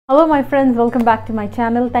Hello my friends, welcome back to my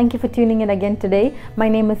channel. Thank you for tuning in again today. My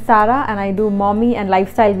name is Sarah and I do mommy and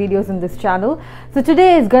lifestyle videos in this channel. So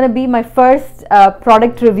today is going to be my first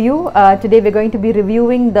product review. Today we're going to be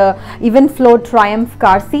reviewing the Evenflo Triumph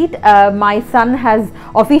car seat. My son has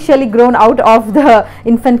officially grown out of the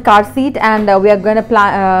infant car seat and we are going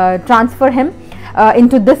to transfer him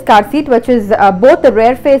into this car seat, which is both the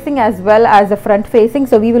rear facing as well as the front facing.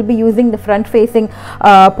 So we will be using the front facing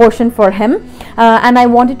portion for him, and I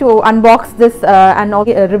wanted to unbox this and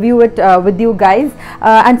review it with you guys.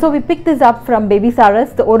 And so we picked this up from Baby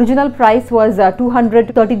Sarah's. The original price was $200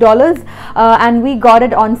 to $30 and we got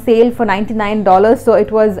it on sale for $99. So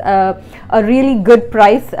it was a really good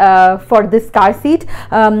price for this car seat,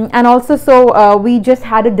 and also so we just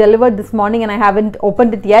had it delivered this morning and I haven't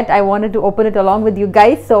opened it yet. I wanted to open it along with you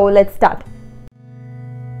guys, so let's start.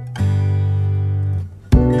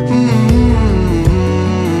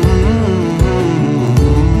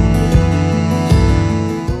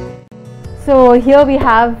 So here we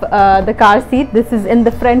have the car seat. This is in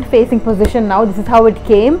the front facing position now. This is how it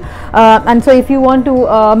came, and so if you want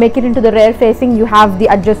to make it into the rear facing, you have the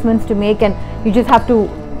adjustments to make and you just have to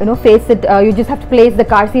face it. You just have to place the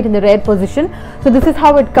car seat in the rear position. So this is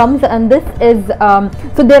how it comes, and this is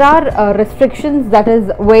so there are restrictions, that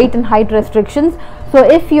is weight and height restrictions. So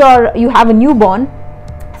if you have a newborn,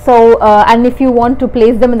 so and if you want to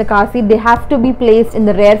place them in the car seat, they have to be placed in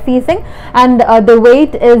the rear facing, and the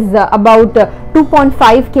weight is about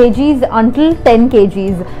 2.5 kgs until 10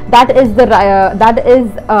 kgs. That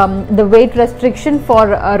is the weight restriction for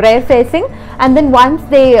rear facing. And then once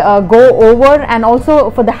they go over, and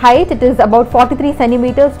also for the height, it is about 43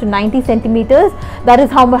 centimeters to 90 centimeters. That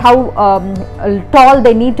is how tall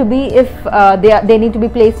they need to be if they need to be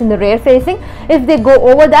placed in the rear facing. If they go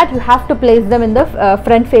over that, you have to place them in the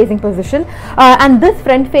front facing position, and this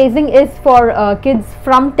front facing is for kids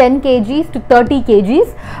from 10 kgs to 30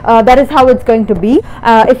 kgs. That is how it's going to be.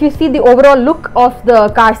 If you see the overall look of the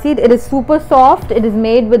car seat, it is super soft. It is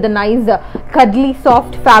made with a nice cuddly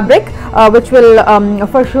soft fabric, which will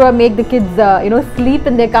for sure make the kids sleep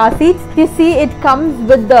in their car seats. You see it comes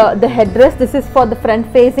with the headrest. This is for the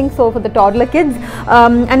front facing, so for the toddler kids,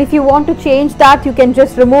 and if you want to change that, you can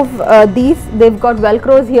just remove these. They've got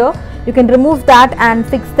velcros here. You can remove that and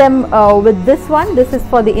fix them with this one. This is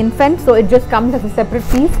for the infant, so it just comes as a separate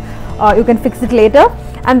piece. You can fix it later.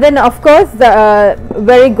 And then of course the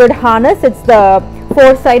very good harness. It's the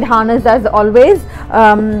 4-side harness as always.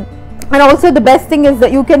 And also the best thing is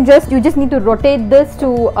that you just need to rotate this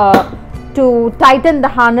to tighten the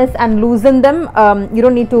harness and loosen them. You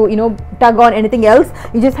don't need to tug on anything else.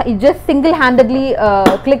 You just single-handedly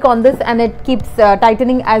click on this and it keeps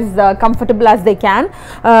tightening as comfortable as they can.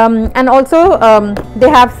 And also they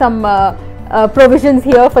have some provisions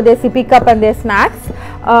here for their sippy cup and their snacks.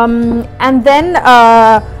 And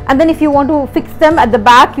then if you want to fix them at the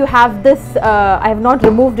back, you have this. I have not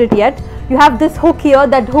removed it yet. You have this hook here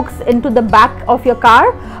that hooks into the back of your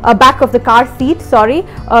car, back of the car seat, sorry,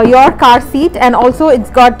 your car seat, and also it's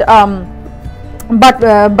got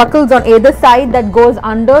buckles on either side that goes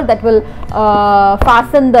under, that will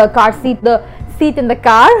fasten the car seat, the seat in the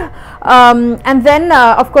car. And then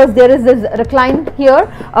of course there is this recline here,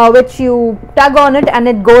 which you tug on it and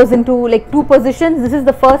it goes into like 2 positions. This is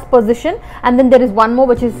the first position, and then there is one more,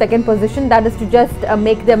 which is second position. That is to just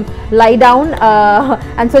make them lie down,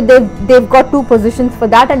 and so they've got 2 positions for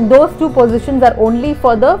that, and those 2 positions are only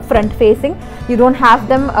for the front facing. You don't have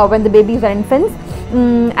them when the babies are infants.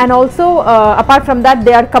 And also apart from that,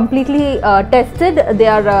 they are completely tested. They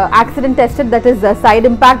are accident tested, that is side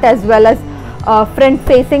impact as well as front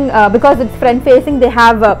facing. Because it's front facing, they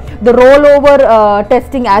have the rollover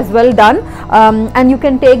testing as well done, and you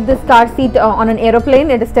can take this car seat on an aeroplane.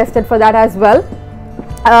 It is tested for that as well.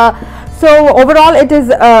 So overall it is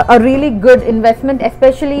a really good investment,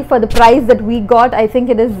 especially for the price that we got. I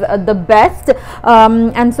think it is the best,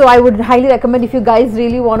 and so I would highly recommend, if you guys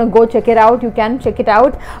really want to go check it out, you can check it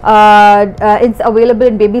out. It's available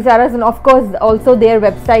in Baby Sarah's and of course also their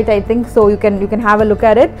website, I think, so you can have a look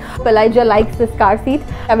at it. Elijah likes this car seat.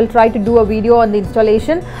 I will try to do a video on the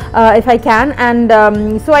installation if I can,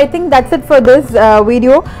 and so I think that's it for this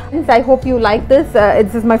video. I hope you like this.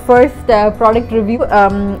 This is my first product review,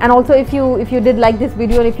 and also if you did like this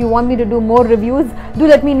video and if you want me to do more reviews, do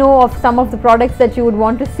let me know of some of the products that you would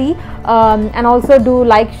want to see, and also do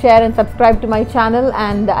like, share and subscribe to my channel,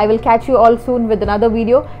 and I will catch you all soon with another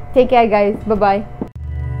video. Take care guys, bye bye.